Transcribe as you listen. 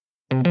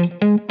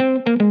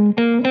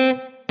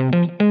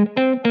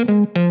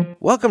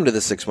Welcome to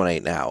the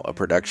 618 Now, a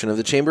production of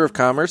the Chamber of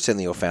Commerce and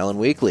the O'Fallon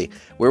Weekly,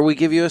 where we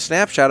give you a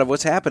snapshot of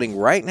what's happening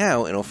right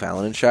now in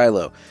O'Fallon and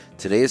Shiloh.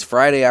 Today is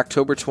Friday,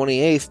 October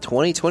 28th,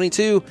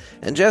 2022,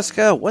 and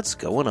Jessica, what's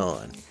going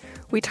on?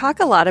 We talk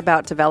a lot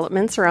about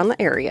developments around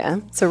the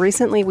area. So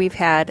recently we've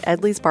had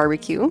Edley's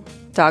Barbecue,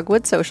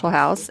 Dogwood Social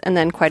House, and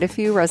then quite a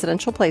few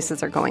residential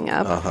places are going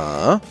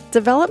up.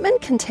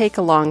 Development can take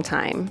a long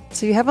time.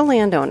 So you have a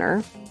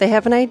landowner, they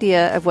have an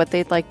idea of what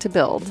they'd like to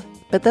build,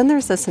 but then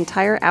there's this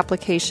entire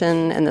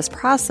application and this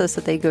process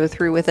that they go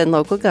through within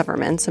local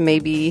government. So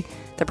maybe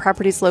the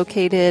property's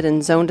located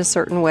and zoned a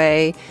certain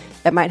way.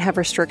 It might have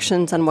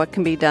restrictions on what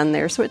can be done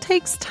there. So it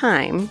takes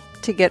time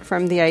to get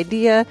from the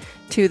idea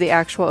to the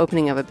actual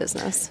opening of a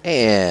business.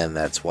 And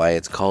that's why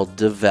it's called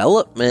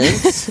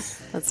development.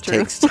 That's true. It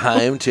takes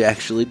time to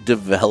actually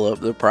develop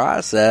the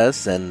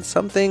process, and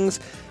some things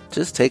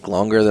just take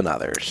longer than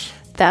others.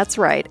 That's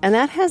right, and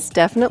that has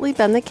definitely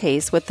been the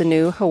case with the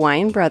new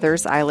Hawaiian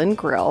Brothers Island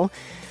Grill,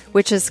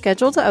 which is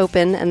scheduled to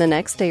open in the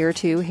next day or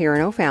two here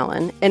in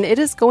O'Fallon, and it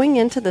is going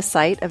into the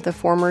site of the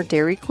former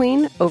Dairy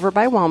Queen over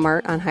by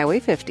Walmart on Highway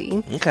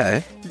 50.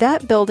 Okay.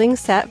 That building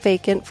sat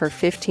vacant for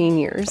 15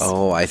 years.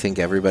 Oh, I think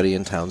everybody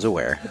in town's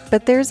aware.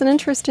 But there's an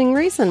interesting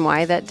reason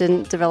why that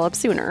didn't develop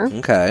sooner.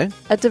 Okay.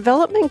 A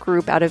development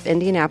group out of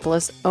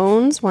Indianapolis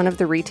owns one of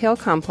the retail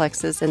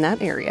complexes in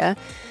that area,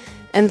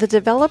 and the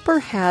developer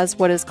has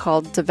what is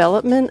called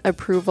Development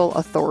Approval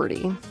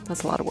Authority.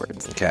 That's a lot of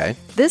words. Okay.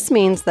 This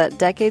means that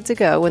decades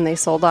ago, when they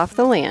sold off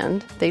the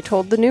land, they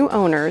told the new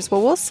owners,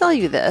 well, we'll sell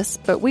you this,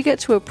 but we get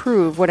to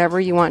approve whatever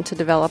you want to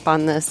develop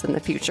on this in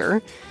the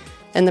future.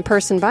 And the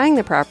person buying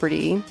the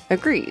property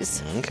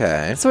agrees.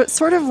 Okay. So it's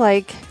sort of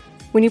like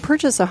when you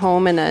purchase a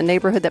home in a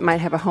neighborhood that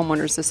might have a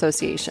homeowners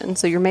association.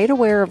 So you're made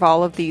aware of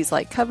all of these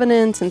like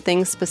covenants and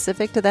things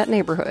specific to that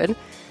neighborhood.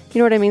 You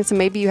know what I mean? So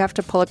maybe you have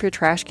to pull up your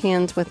trash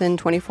cans within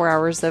 24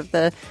 hours of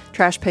the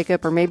trash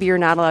pickup, or maybe you're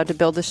not allowed to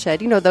build a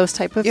shed. You know, those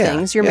type of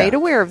things. You're made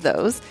aware of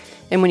those.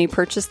 And when you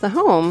purchase the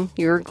home,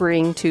 you're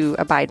agreeing to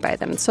abide by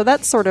them. So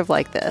that's sort of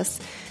like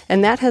this.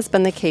 And that has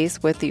been the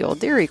case with the old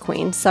Dairy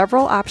Queen.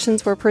 Several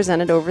options were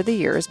presented over the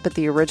years, but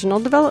the original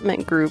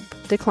development group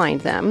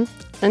declined them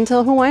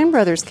until Hawaiian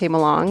Brothers came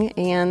along,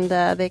 and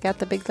they got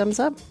the big thumbs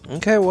up.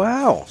 Okay,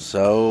 wow.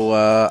 So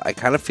I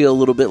kind of feel a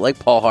little bit like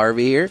Paul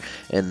Harvey here,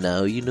 and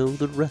now you know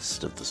the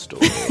rest of the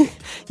story.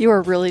 You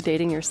are really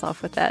dating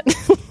yourself with that.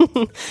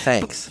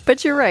 Thanks.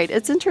 But you're right.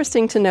 It's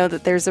interesting to know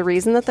that there's a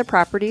reason that the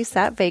property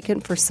sat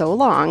vacant for so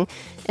long,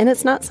 and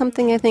it's not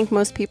something I think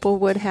most people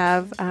would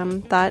have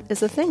thought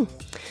is a thing.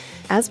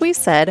 As we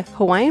said,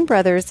 Hawaiian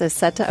Brothers is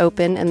set to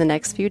open in the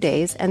next few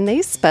days, and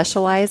they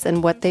specialize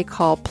in what they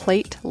call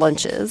plate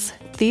lunches.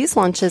 These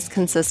lunches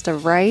consist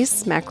of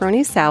rice,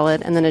 macaroni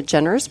salad, and then a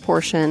generous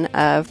portion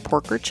of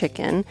pork or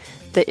chicken.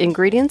 The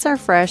ingredients are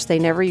fresh. They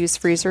never use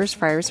freezers,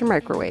 fryers, or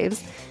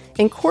microwaves.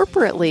 And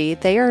corporately,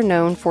 they are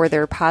known for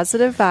their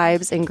positive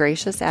vibes and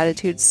gracious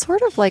attitudes,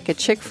 sort of like a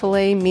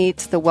Chick-fil-A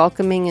meets the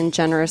welcoming and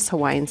generous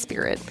Hawaiian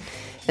spirit.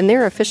 And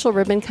their official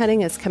ribbon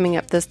cutting is coming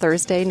up this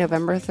Thursday,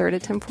 November 3rd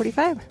at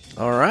 10:45.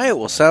 All right,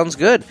 well, sounds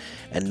good.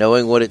 And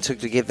knowing what it took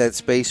to get that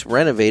space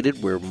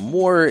renovated, we're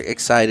more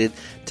excited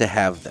to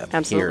have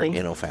them here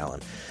in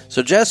O'Fallon.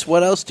 So, Jess,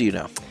 what else do you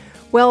know?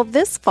 Well,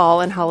 this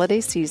fall and holiday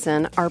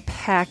season are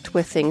packed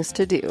with things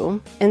to do.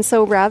 And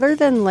so rather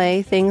than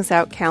lay things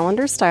out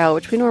calendar style,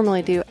 which we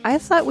normally do, I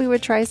thought we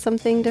would try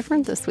something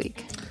different this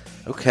week.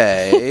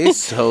 Okay,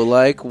 so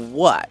like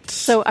what?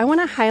 So I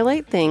want to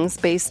highlight things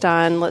based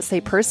on, let's say,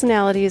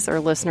 personalities or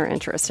listener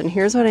interest. And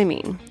here's what I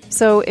mean.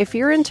 So if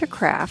you're into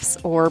crafts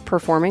or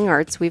performing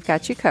arts, we've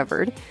got you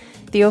covered.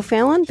 The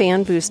O'Fallon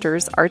Band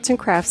Boosters Arts and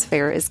Crafts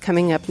Fair is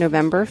coming up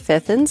November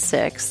 5th and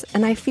 6th.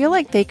 And I feel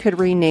like they could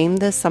rename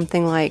this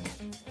something like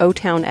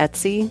O-Town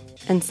Etsy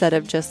instead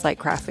of just like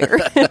craft fair.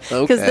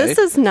 Because this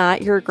is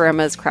not your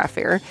grandma's craft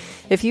fair.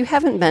 If you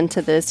haven't been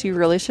to this, you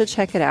really should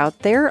check it out.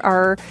 There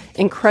are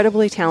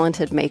incredibly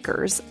talented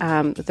makers. There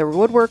are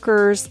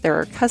woodworkers, there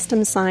are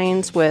custom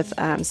signs with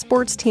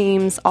sports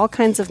teams, all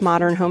kinds of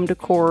modern home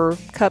decor,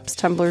 cups,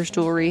 tumblers,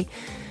 jewelry.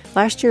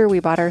 Last year, we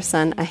bought our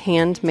son a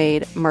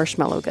handmade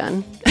marshmallow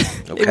gun.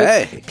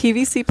 Okay.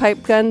 PVC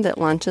pipe gun that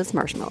launches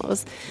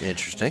marshmallows.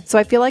 Interesting. So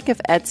I feel like if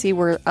Etsy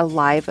were a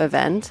live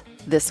event,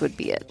 this would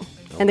be it.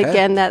 And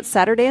again, that's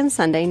Saturday and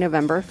Sunday,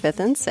 November 5th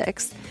and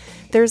 6th.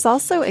 There's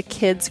also a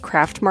kids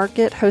craft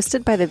market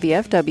hosted by the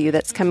VFW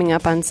that's coming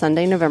up on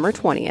Sunday, November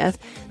 20th.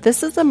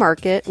 This is a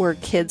market where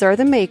kids are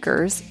the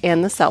makers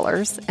and the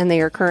sellers, and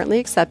they are currently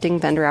accepting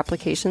vendor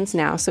applications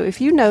now. So if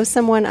you know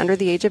someone under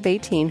the age of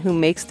 18 who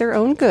makes their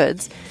own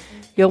goods,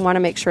 you'll want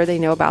to make sure they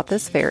know about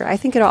this fair. I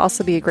think it'll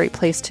also be a great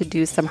place to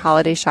do some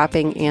holiday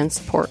shopping and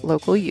support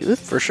local youth.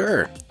 For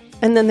sure.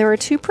 And then there are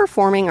 2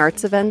 performing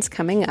arts events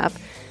coming up.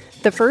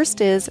 The first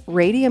is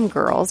Radium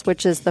Girls,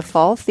 which is the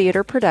fall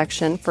theater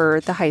production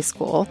for the high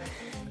school.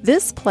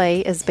 This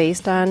play is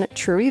based on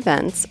true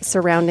events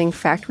surrounding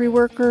factory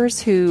workers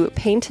who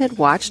painted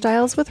watch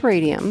dials with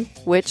radium,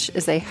 which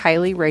is a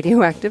highly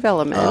radioactive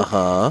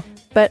element.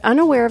 But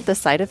unaware of the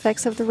side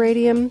effects of the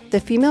radium, the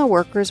female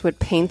workers would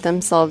paint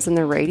themselves in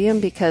the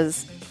radium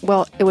because,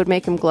 well, it would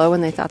make them glow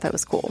and they thought that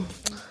was cool.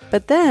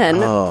 But then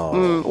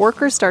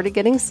workers started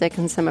getting sick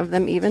and some of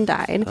them even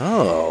died.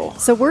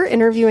 So we're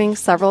interviewing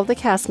several of the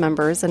cast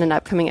members in an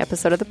upcoming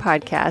episode of the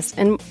podcast.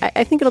 And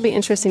I think it'll be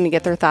interesting to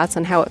get their thoughts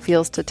on how it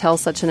feels to tell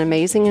such an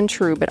amazing and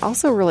true, but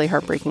also really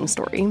heartbreaking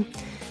story.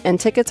 And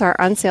tickets are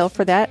on sale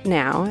for that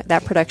now.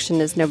 That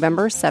production is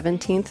November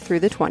 17th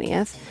through the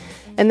 20th.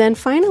 And then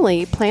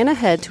finally, plan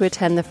ahead to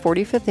attend the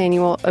 45th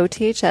annual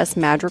OTHS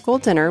Madrigal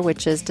Dinner,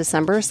 which is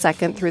December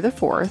 2nd through the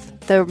 4th.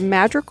 The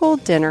Madrigal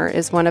Dinner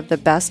is one of the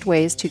best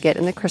ways to get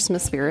in the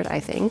Christmas spirit, I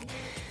think.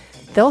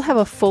 They'll have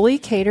a fully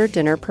catered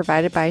dinner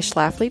provided by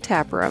Schlafly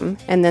Tap Room,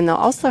 and then they'll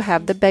also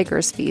have the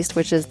Beggar's Feast,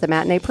 which is the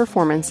matinee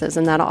performances,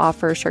 and that'll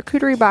offer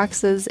charcuterie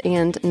boxes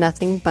and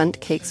nothing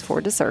bundt cakes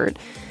for dessert.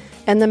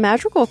 And the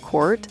Madrigal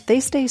Court,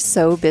 they stay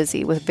so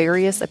busy with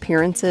various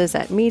appearances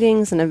at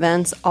meetings and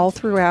events all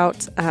throughout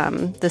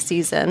the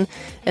season.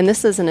 And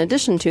this is in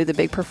addition to the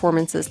big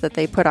performances that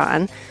they put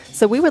on.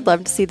 So we would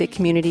love to see the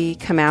community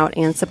come out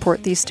and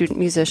support these student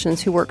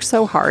musicians who work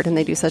so hard and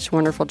they do such a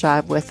wonderful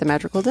job with the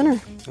Madrigal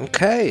Dinner.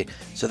 Okay,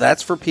 so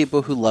that's for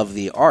people who love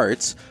the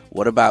arts.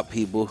 What about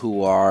people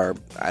who are,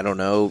 I don't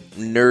know,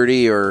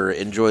 nerdy or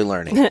enjoy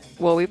learning?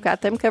 Well, we've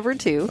got them covered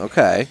too.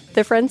 Okay.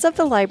 The Friends of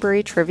the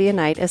Library Trivia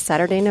Night is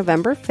Saturday,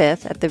 November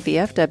 5th at the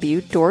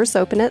VFW. Doors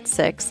open at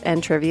 6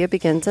 and trivia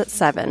begins at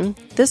 7.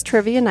 This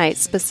trivia night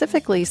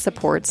specifically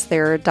supports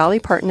their Dolly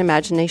Parton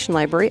Imagination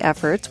Library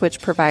efforts, which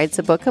provides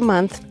a book a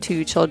month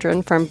to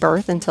children from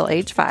birth until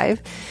age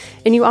 5.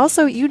 And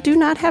you do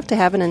not have to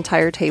have an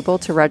entire table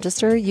to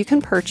register. You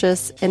can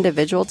purchase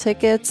individual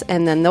tickets,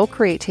 and then they'll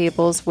create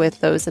tables with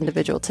those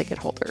individual ticket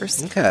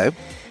holders. Okay.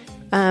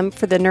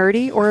 For the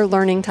nerdy or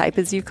learning type,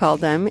 as you call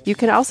them, you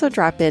can also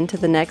drop into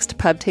the next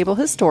Pub Table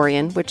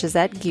Historian, which is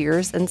at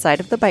Gears inside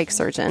of the Bike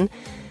Surgeon.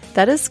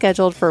 That is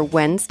scheduled for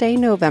Wednesday,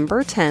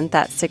 November 10th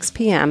at 6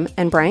 p.m.,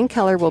 and Brian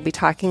Keller will be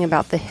talking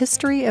about the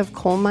history of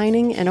coal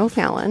mining in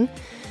O'Fallon.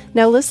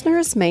 Now,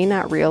 listeners may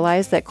not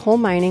realize that coal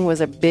mining was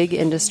a big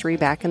industry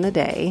back in the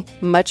day.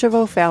 Much of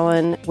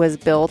O'Fallon was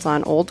built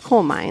on old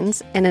coal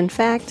mines, and in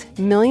fact,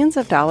 millions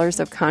of dollars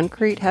of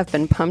concrete have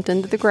been pumped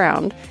into the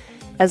ground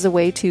as a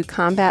way to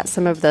combat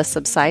some of the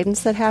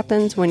subsidence that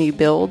happens when you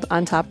build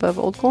on top of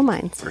old coal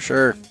mines. For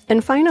sure.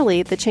 And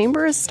finally, the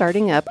Chamber is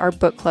starting up our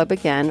book club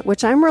again,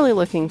 which I'm really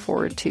looking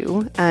forward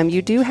to.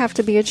 You do have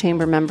to be a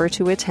Chamber member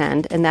to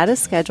attend, and that is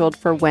scheduled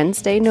for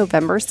Wednesday,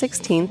 November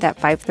 16th at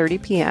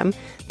 5:30 p.m.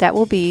 That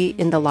will be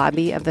in the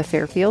lobby of the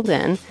Fairfield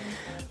Inn.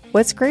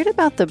 What's great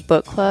about the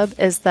book club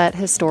is that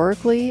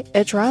historically,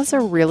 it draws a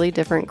really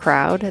different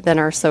crowd than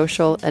our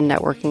social and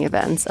networking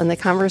events, and the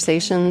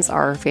conversations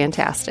are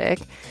fantastic.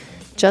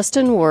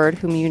 Justin Ward,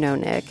 whom you know,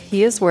 Nick,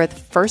 he is with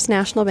First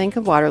National Bank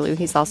of Waterloo.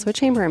 He's also a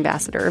Chamber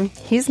ambassador.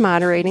 He's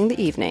moderating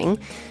the evening.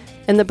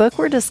 And the book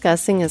we're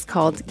discussing is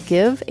called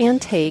Give and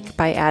Take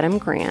by Adam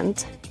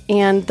Grant.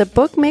 And the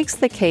book makes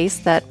the case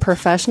that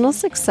professional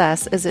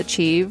success is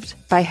achieved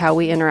by how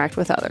we interact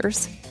with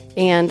others.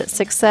 And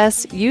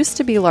success used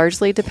to be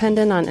largely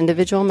dependent on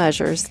individual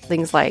measures,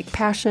 things like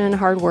passion,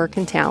 hard work,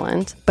 and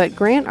talent. But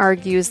Grant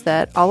argues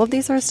that all of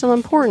these are still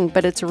important,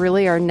 but it's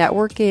really our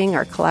networking,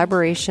 our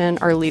collaboration,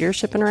 our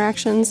leadership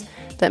interactions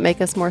that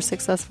make us more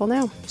successful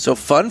now. So,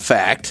 fun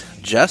fact,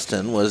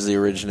 Justin was the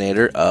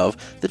originator of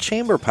the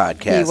Chamber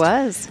podcast. He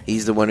was.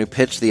 He's the one who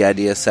pitched the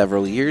idea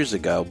several years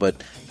ago, but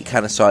he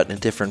kind of saw it in a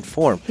different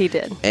form. He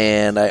did.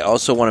 And I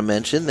also want to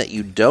mention that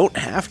you don't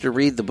have to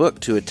read the book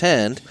to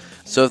attend.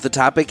 So if the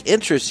topic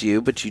interests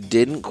you, but you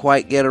didn't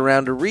quite get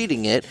around to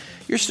reading it,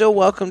 you're still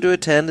welcome to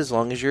attend as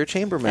long as you're a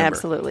Chamber member.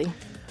 Absolutely.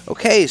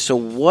 Okay, so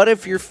what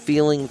if you're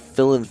feeling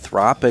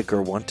philanthropic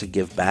or want to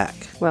give back?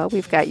 Well,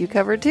 we've got you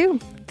covered too.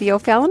 The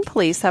O'Fallon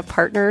Police have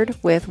partnered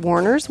with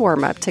Warner's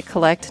Warm Up to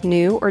collect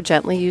new or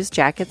gently used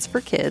jackets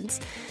for kids.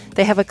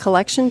 They have a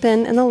collection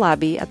bin in the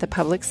lobby at the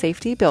Public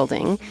Safety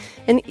Building.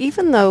 And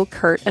even though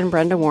Kurt and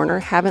Brenda Warner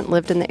haven't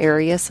lived in the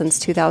area since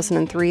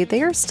 2003,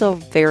 they are still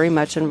very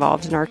much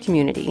involved in our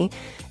community.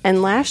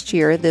 And last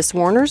year, this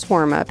Warner's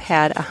Warm Up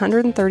had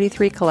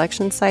 133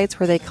 collection sites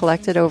where they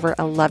collected over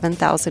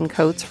 11,000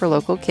 coats for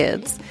local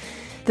kids.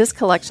 This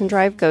collection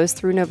drive goes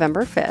through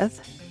November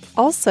 5th.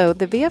 Also,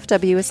 the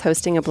VFW is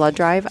hosting a blood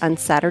drive on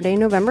Saturday,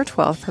 November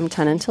 12th from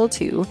 10 until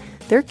 2.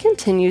 There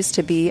continues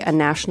to be a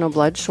national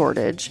blood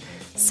shortage.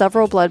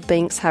 Several blood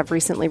banks have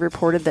recently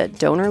reported that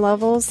donor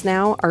levels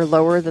now are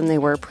lower than they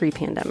were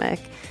pre-pandemic.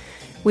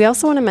 We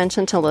also want to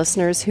mention to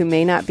listeners who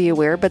may not be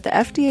aware, but the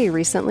FDA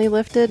recently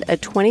lifted a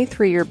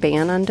 23-year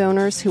ban on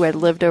donors who had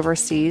lived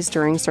overseas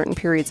during certain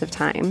periods of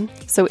time.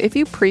 So if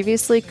you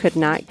previously could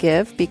not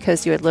give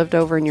because you had lived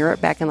over in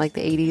Europe back in like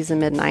the 80s and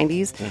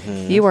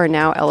mid-90s, you are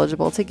now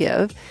eligible to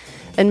give.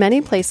 And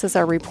many places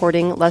are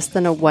reporting less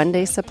than a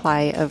one-day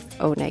supply of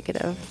O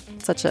negative.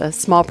 Such a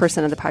small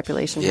percent of the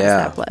population has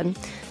that blood.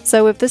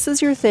 So if this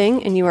is your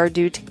thing and you are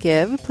due to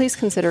give, please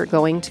consider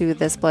going to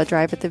this blood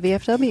drive at the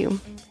VFW.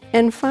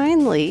 And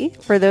finally,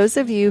 for those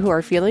of you who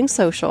are feeling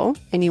social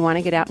and you want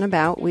to get out and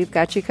about, we've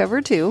got you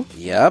covered too.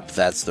 Yep,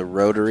 that's the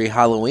Rotary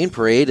Halloween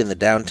Parade in the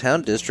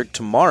downtown district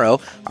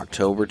tomorrow,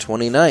 October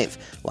 29th.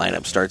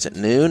 Lineup starts at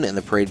noon and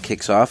the parade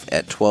kicks off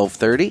at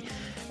 12:30.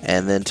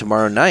 And then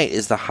tomorrow night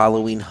is the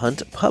Halloween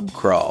Hunt Pub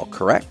Crawl,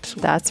 correct?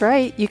 That's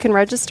right. You can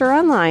register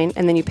online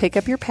and then you pick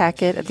up your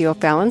packet at the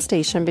O'Fallon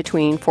station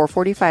between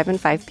 4:45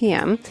 and 5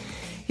 p.m.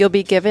 You'll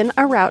be given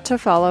a route to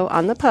follow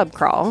on the pub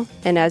crawl,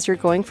 and as you're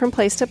going from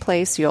place to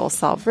place, you'll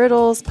solve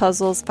riddles,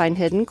 puzzles, find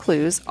hidden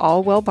clues,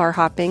 all while bar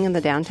hopping in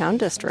the downtown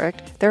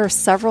district. There are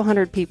several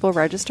hundred people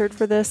registered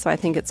for this, so I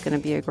think it's going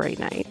to be a great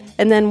night.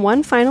 And then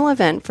one final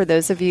event for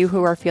those of you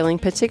who are feeling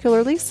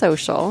particularly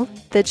social.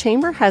 The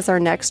Chamber has our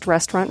next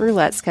restaurant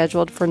roulette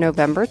scheduled for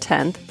November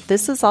 10th.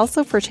 This is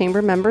also for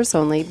Chamber members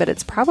only, but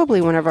it's probably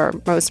one of our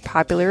most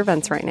popular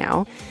events right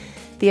now.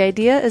 The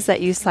idea is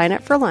that you sign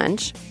up for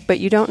lunch, but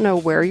you don't know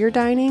where you're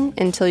dining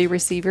until you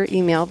receive your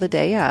email the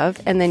day of,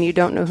 and then you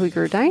don't know who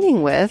you're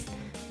dining with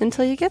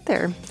until you get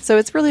there. So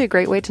it's really a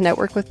great way to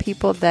network with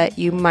people that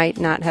you might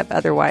not have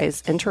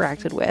otherwise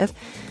interacted with.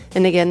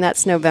 And again,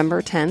 that's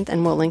November 10th,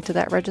 and we'll link to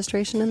that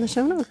registration in the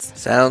show notes.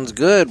 Sounds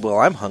good. Well,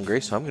 I'm hungry,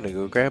 so I'm going to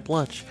go grab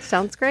lunch.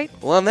 Sounds great.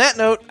 Well, on that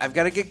note, I've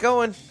got to get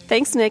going.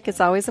 Thanks, Nick. It's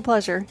always a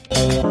pleasure.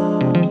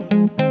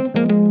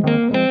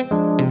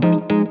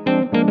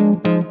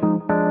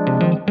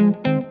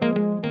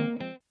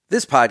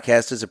 This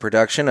podcast is a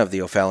production of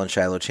the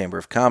O'Fallon-Shiloh Chamber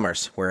of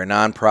Commerce. We're a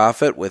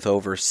nonprofit with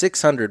over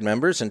 600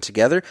 members, and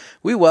together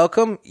we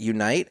welcome,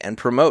 unite, and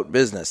promote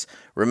business.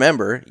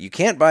 Remember, you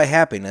can't buy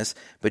happiness,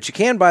 but you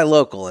can buy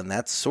local, and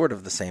that's sort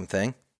of the same thing.